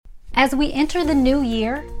As we enter the new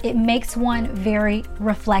year, it makes one very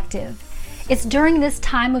reflective. It's during this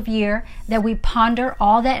time of year that we ponder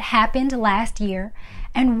all that happened last year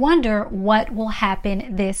and wonder what will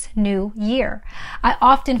happen this new year. I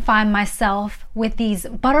often find myself with these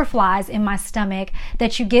butterflies in my stomach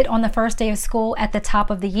that you get on the first day of school at the top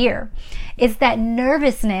of the year. It's that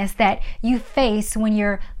nervousness that you face when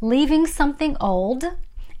you're leaving something old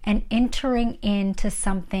and entering into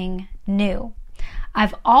something new.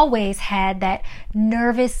 I've always had that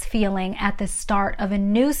nervous feeling at the start of a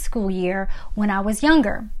new school year when I was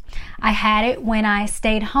younger. I had it when I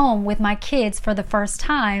stayed home with my kids for the first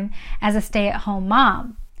time as a stay-at-home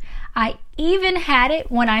mom. I even had it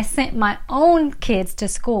when I sent my own kids to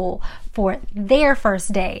school for their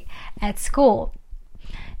first day at school.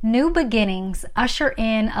 New beginnings usher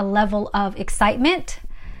in a level of excitement,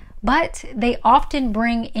 but they often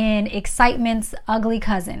bring in excitement's ugly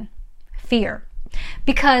cousin, fear.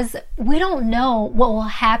 Because we don't know what will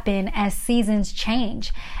happen as seasons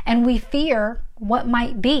change, and we fear what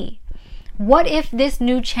might be. What if this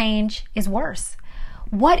new change is worse?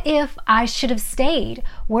 What if I should have stayed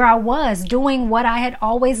where I was doing what I had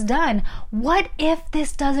always done? What if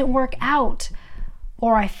this doesn't work out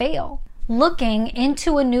or I fail? Looking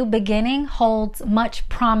into a new beginning holds much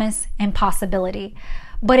promise and possibility,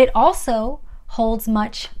 but it also holds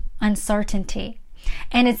much uncertainty.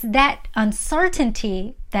 And it's that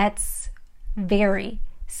uncertainty that's very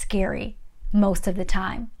scary most of the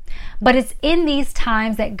time. But it's in these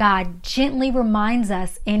times that God gently reminds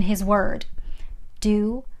us in His Word,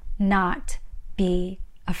 do not be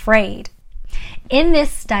afraid. In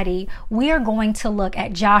this study, we are going to look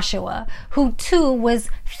at Joshua, who too was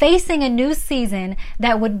facing a new season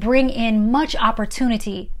that would bring in much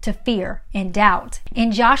opportunity to fear and doubt.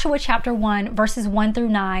 In Joshua chapter 1, verses 1 through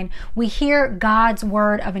 9, we hear God's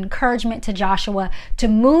word of encouragement to Joshua to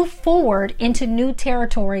move forward into new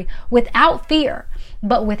territory without fear,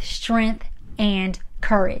 but with strength and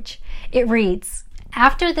courage. It reads,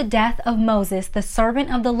 "After the death of Moses, the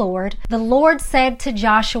servant of the Lord said to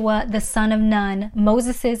Joshua, the son of Nun,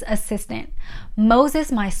 Moses' assistant, Moses,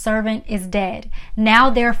 my servant, is dead. Now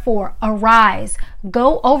therefore, arise,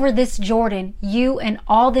 go over this Jordan, you and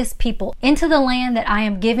all this people, into the land that I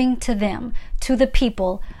am giving to them, to the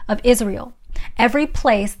people of Israel. Every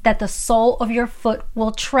place that the sole of your foot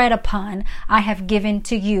will tread upon, I have given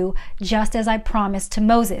to you, just as I promised to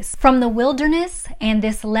Moses. From the wilderness and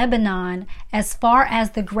this Lebanon, as far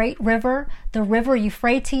as the great river, the river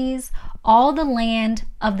Euphrates, all the land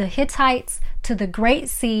of the Hittites to the great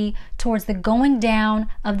sea, towards the going down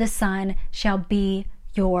of the sun, shall be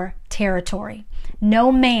your territory.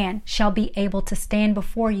 No man shall be able to stand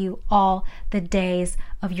before you all the days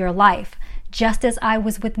of your life. Just as I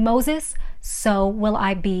was with Moses, so will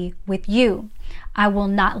I be with you. I will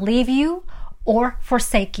not leave you or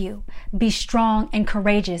forsake you. Be strong and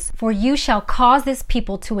courageous, for you shall cause this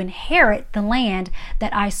people to inherit the land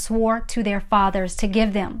that I swore to their fathers to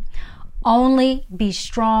give them. Only be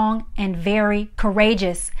strong and very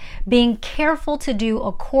courageous, being careful to do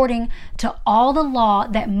according to all the law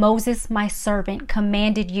that Moses my servant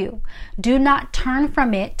commanded you. Do not turn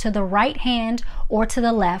from it to the right hand or to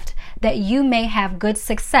the left, that you may have good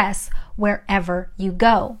success wherever you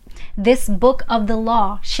go. This book of the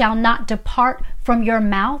law shall not depart from your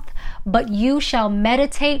mouth, but you shall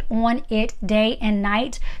meditate on it day and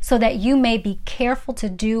night, so that you may be careful to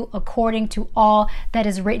do according to all that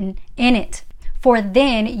is written in it. For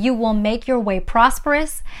then you will make your way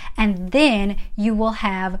prosperous, and then you will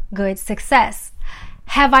have good success.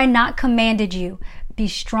 Have I not commanded you? Be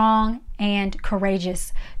strong and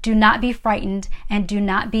courageous. Do not be frightened and do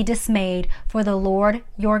not be dismayed, for the Lord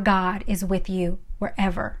your God is with you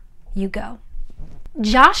wherever you go."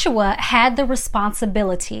 Joshua had the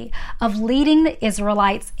responsibility of leading the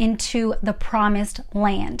Israelites into the promised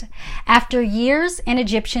land. After years in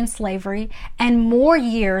Egyptian slavery and more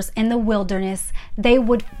years in the wilderness, they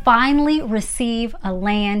would finally receive a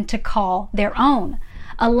land to call their own,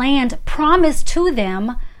 a land promised to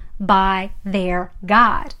them by their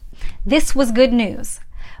God. This was good news.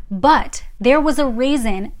 But there was a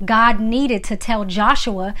reason God needed to tell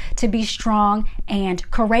Joshua to be strong and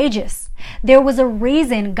courageous. There was a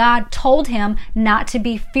reason God told him not to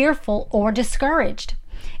be fearful or discouraged.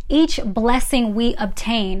 Each blessing we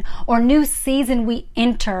obtain or new season we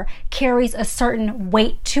enter carries a certain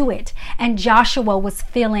weight to it, and Joshua was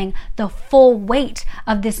feeling the full weight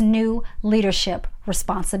of this new leadership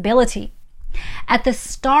responsibility. At the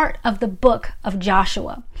start of the book of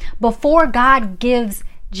Joshua, before God gives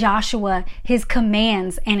Joshua his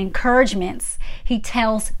commands and encouragements, he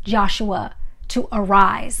tells Joshua to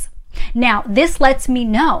arise. Now, this lets me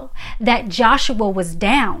know that Joshua was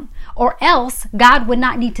down, or else God would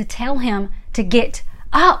not need to tell him to get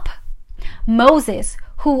up. Moses,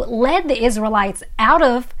 who led the Israelites out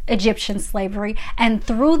of Egyptian slavery and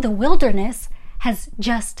through the wilderness, has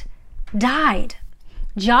just died.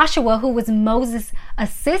 Joshua, who was Moses'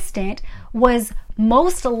 assistant, was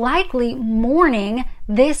most likely mourning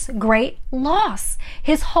this great loss.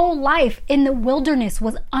 His whole life in the wilderness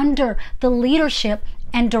was under the leadership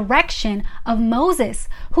and direction of Moses,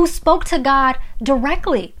 who spoke to God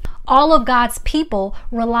directly. All of God's people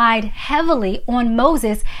relied heavily on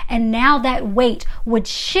Moses, and now that weight would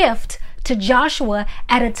shift to Joshua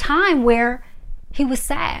at a time where he was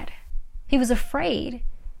sad, he was afraid,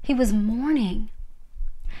 he was mourning.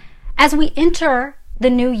 As we enter the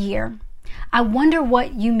new year, I wonder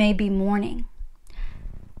what you may be mourning.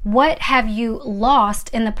 What have you lost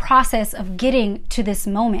in the process of getting to this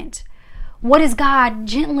moment? What is God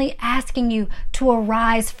gently asking you to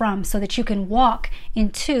arise from so that you can walk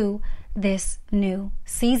into this new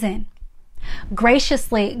season?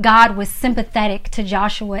 Graciously, God was sympathetic to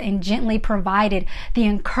Joshua and gently provided the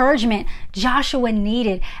encouragement Joshua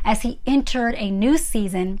needed as he entered a new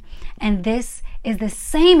season. And this is the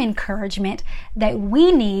same encouragement that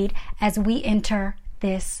we need as we enter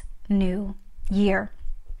this new year.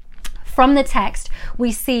 From the text,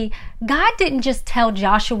 we see God didn't just tell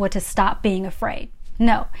Joshua to stop being afraid.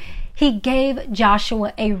 No, he gave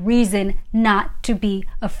Joshua a reason not to be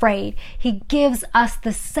afraid. He gives us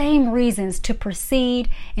the same reasons to proceed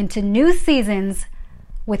into new seasons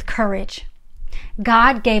with courage.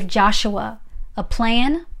 God gave Joshua a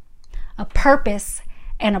plan, a purpose,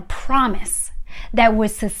 and a promise that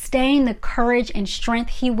would sustain the courage and strength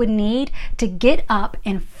he would need to get up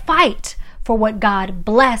and fight for what God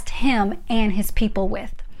blessed him and his people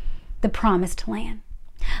with, the promised land.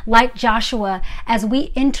 Like Joshua, as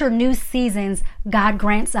we enter new seasons, God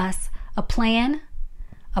grants us a plan,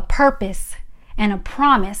 a purpose, and a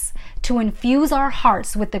promise to infuse our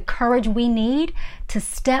hearts with the courage we need to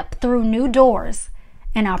step through new doors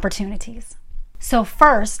and opportunities. So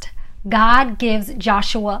first, God gives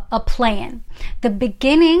Joshua a plan. The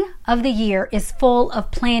beginning of the year is full of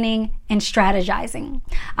planning and strategizing.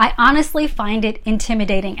 I honestly find it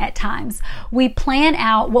intimidating at times. We plan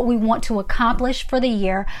out what we want to accomplish for the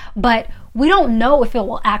year, but we don't know if it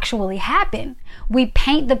will actually happen. We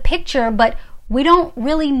paint the picture, but we don't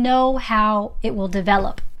really know how it will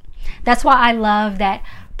develop. That's why I love that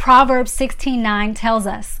Proverbs 16:9 tells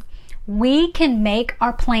us, we can make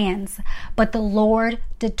our plans, but the Lord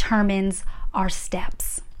determines our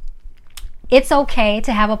steps. It's okay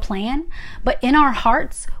to have a plan, but in our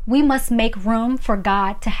hearts, we must make room for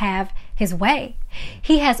God to have his way.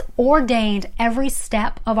 He has ordained every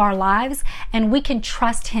step of our lives, and we can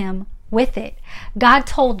trust him with it. God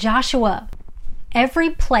told Joshua, every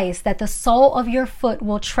place that the sole of your foot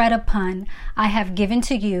will tread upon, I have given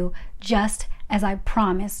to you, just as I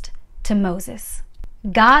promised to Moses.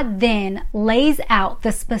 God then lays out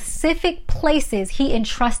the specific places he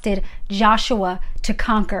entrusted Joshua to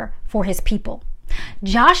conquer for his people.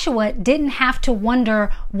 Joshua didn't have to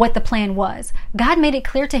wonder what the plan was. God made it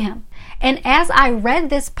clear to him. And as I read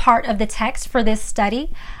this part of the text for this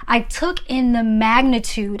study, I took in the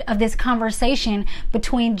magnitude of this conversation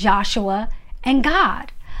between Joshua and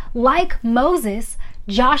God. Like Moses,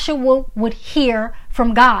 Joshua would hear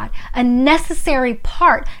from God, a necessary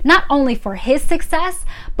part not only for his success,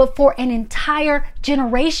 but for an entire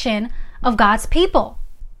generation of God's people.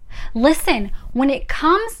 Listen, when it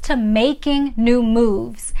comes to making new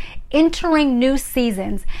moves, entering new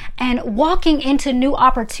seasons, and walking into new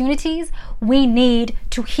opportunities, we need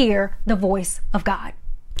to hear the voice of God.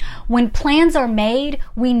 When plans are made,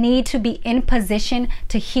 we need to be in position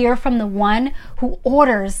to hear from the one who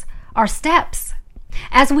orders our steps.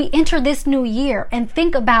 As we enter this new year and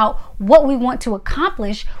think about what we want to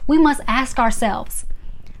accomplish, we must ask ourselves,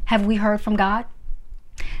 have we heard from God?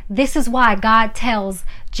 This is why God tells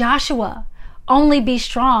Joshua, only be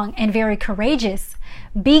strong and very courageous.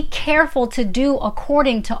 Be careful to do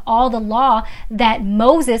according to all the law that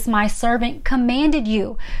Moses, my servant, commanded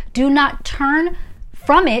you. Do not turn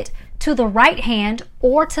from it to the right hand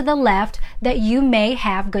or to the left, that you may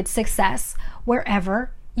have good success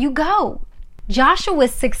wherever you go.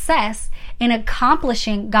 Joshua's success in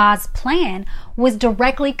accomplishing God's plan was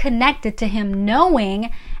directly connected to him knowing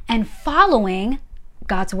and following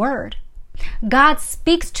God's word. God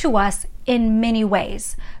speaks to us in many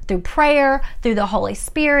ways, through prayer, through the Holy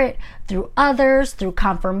Spirit, through others, through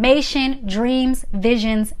confirmation, dreams,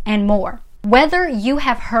 visions, and more. Whether you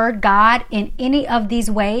have heard God in any of these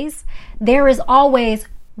ways, there is always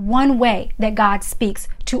one way that God speaks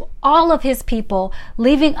to all of his people,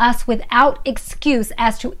 leaving us without excuse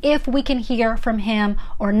as to if we can hear from him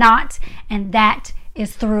or not, and that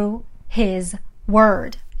is through his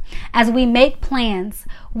word. As we make plans,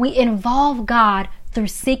 we involve God through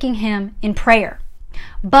seeking him in prayer.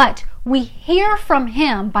 But we hear from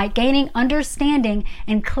him by gaining understanding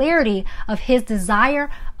and clarity of his desire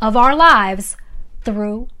of our lives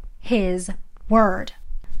through his word.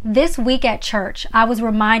 This week at church, I was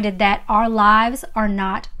reminded that our lives are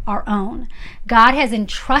not our own. God has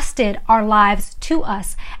entrusted our lives to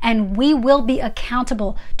us, and we will be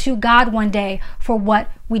accountable to God one day for what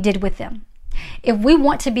we did with them. If we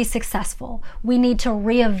want to be successful, we need to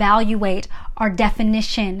reevaluate our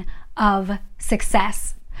definition of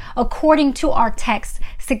success. According to our text,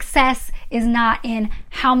 success is not in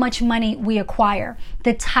how much money we acquire,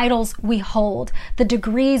 the titles we hold, the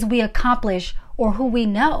degrees we accomplish, or who we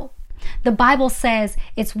know. The Bible says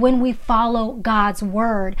it's when we follow God's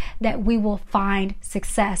word that we will find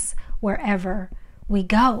success wherever we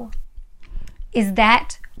go. Is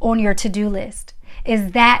that on your to-do list?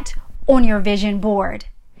 Is that on your vision board?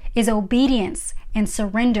 Is obedience and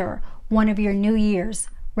surrender one of your New Year's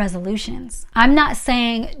resolutions? I'm not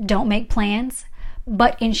saying don't make plans,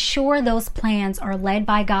 but ensure those plans are led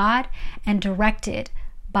by God and directed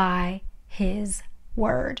by his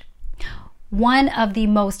word. One of the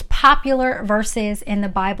most popular verses in the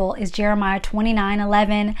Bible is Jeremiah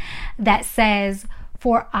 29:11 that says,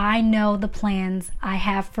 "For I know the plans I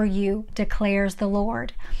have for you, declares the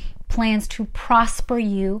Lord. Plans to prosper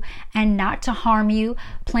you and not to harm you,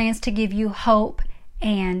 plans to give you hope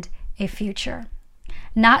and a future."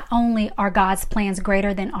 Not only are God's plans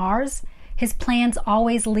greater than ours, his plans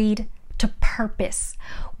always lead to purpose,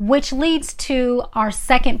 which leads to our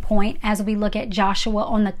second point as we look at Joshua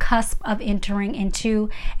on the cusp of entering into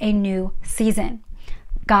a new season.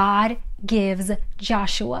 God gives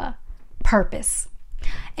Joshua purpose.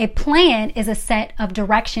 A plan is a set of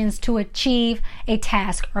directions to achieve a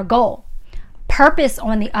task or goal. Purpose,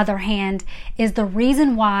 on the other hand, is the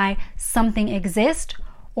reason why something exists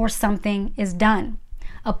or something is done.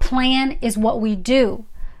 A plan is what we do,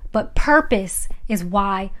 but purpose is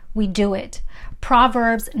why we do it.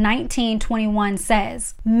 Proverbs 19:21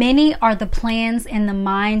 says, "Many are the plans in the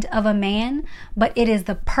mind of a man, but it is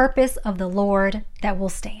the purpose of the Lord that will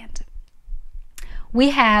stand." We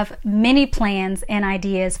have many plans and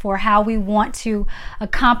ideas for how we want to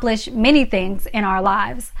accomplish many things in our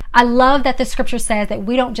lives. I love that the scripture says that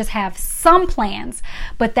we don't just have some plans,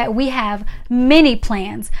 but that we have many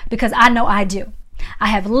plans, because I know I do. I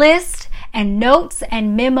have lists and notes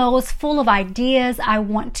and memos full of ideas I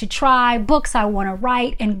want to try, books I want to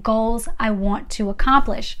write, and goals I want to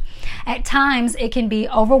accomplish. At times, it can be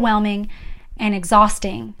overwhelming and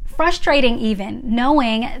exhausting, frustrating even,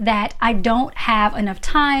 knowing that I don't have enough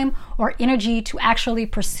time or energy to actually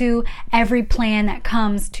pursue every plan that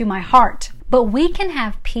comes to my heart. But we can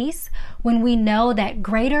have peace when we know that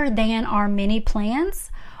greater than our many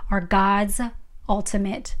plans are God's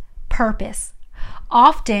ultimate purpose.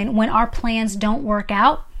 Often, when our plans don't work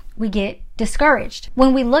out, we get discouraged.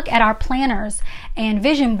 When we look at our planners and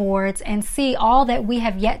vision boards and see all that we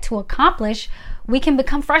have yet to accomplish, we can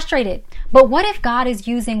become frustrated. But what if God is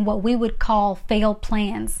using what we would call failed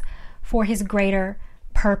plans for his greater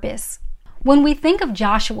purpose? When we think of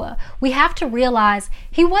Joshua, we have to realize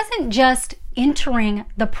he wasn't just entering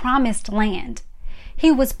the promised land.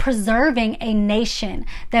 He was preserving a nation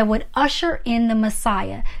that would usher in the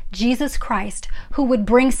Messiah, Jesus Christ, who would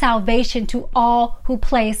bring salvation to all who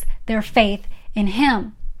place their faith in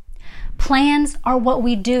him. Plans are what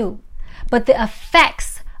we do, but the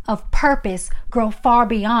effects of purpose grow far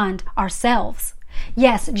beyond ourselves.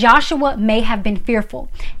 Yes, Joshua may have been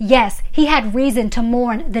fearful. Yes, he had reason to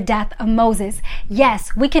mourn the death of Moses.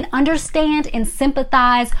 Yes, we can understand and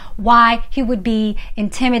sympathize why he would be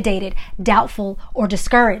intimidated, doubtful, or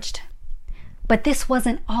discouraged. But this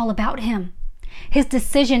wasn't all about him. His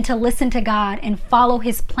decision to listen to God and follow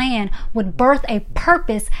his plan would birth a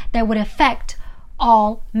purpose that would affect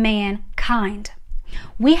all mankind.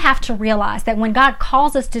 We have to realize that when God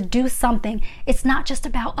calls us to do something, it's not just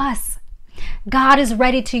about us. God is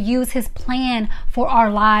ready to use his plan for our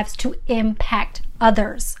lives to impact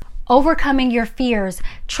others. Overcoming your fears,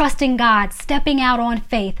 trusting God, stepping out on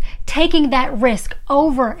faith, taking that risk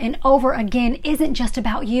over and over again isn't just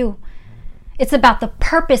about you. It's about the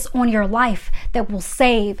purpose on your life that will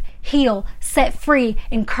save, heal, set free,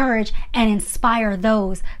 encourage, and inspire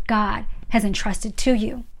those God has entrusted to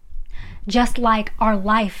you. Just like our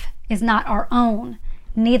life is not our own,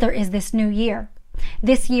 neither is this new year.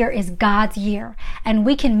 This year is God's year, and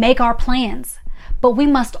we can make our plans, but we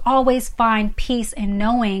must always find peace in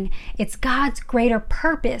knowing it's God's greater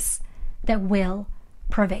purpose that will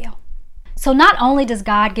prevail. So not only does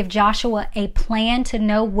God give Joshua a plan to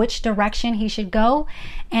know which direction he should go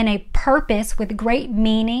and a purpose with great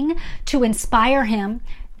meaning to inspire him,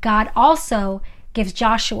 God also gives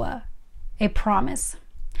Joshua a promise.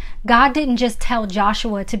 God didn't just tell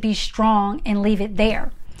Joshua to be strong and leave it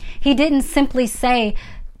there. He didn't simply say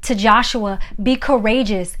to Joshua, be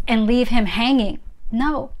courageous and leave him hanging.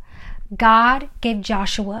 No, God gave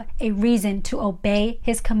Joshua a reason to obey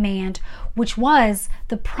his command, which was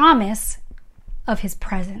the promise of his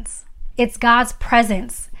presence. It's God's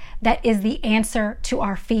presence that is the answer to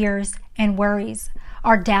our fears and worries,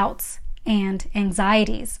 our doubts and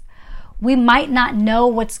anxieties. We might not know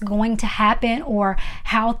what's going to happen or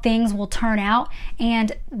how things will turn out,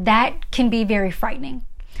 and that can be very frightening.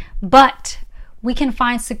 But we can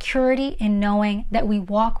find security in knowing that we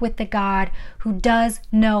walk with the God who does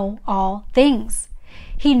know all things.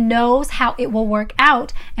 He knows how it will work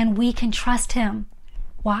out, and we can trust him.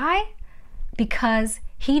 Why? Because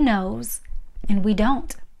he knows and we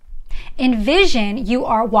don't. Envision you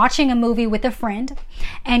are watching a movie with a friend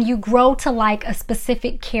and you grow to like a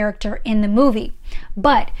specific character in the movie,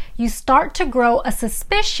 but you start to grow a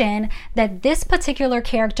suspicion that this particular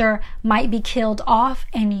character might be killed off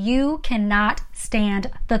and you cannot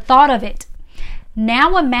stand the thought of it.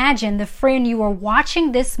 Now imagine the friend you are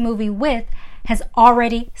watching this movie with has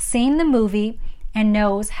already seen the movie and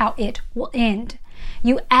knows how it will end.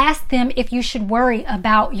 You ask them if you should worry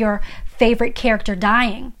about your favorite character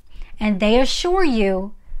dying, and they assure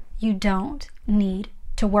you you don't need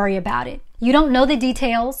to worry about it. You don't know the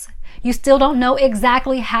details. You still don't know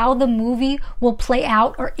exactly how the movie will play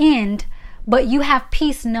out or end, but you have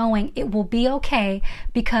peace knowing it will be okay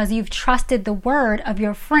because you've trusted the word of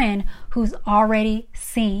your friend who's already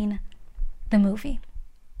seen the movie.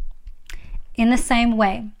 In the same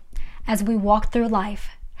way, as we walk through life,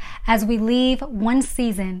 as we leave one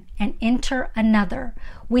season and enter another,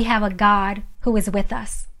 we have a God who is with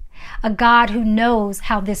us. A God who knows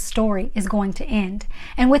how this story is going to end.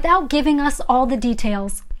 And without giving us all the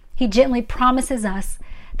details, he gently promises us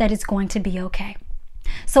that it's going to be okay.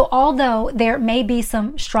 So although there may be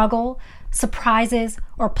some struggle, surprises,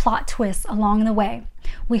 or plot twists along the way,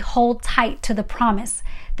 we hold tight to the promise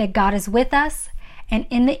that God is with us, and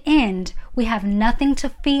in the end, we have nothing to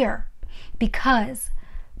fear because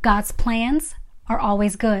God's plans are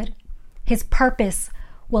always good. His purpose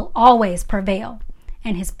will always prevail,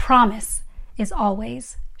 and his promise is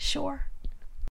always sure.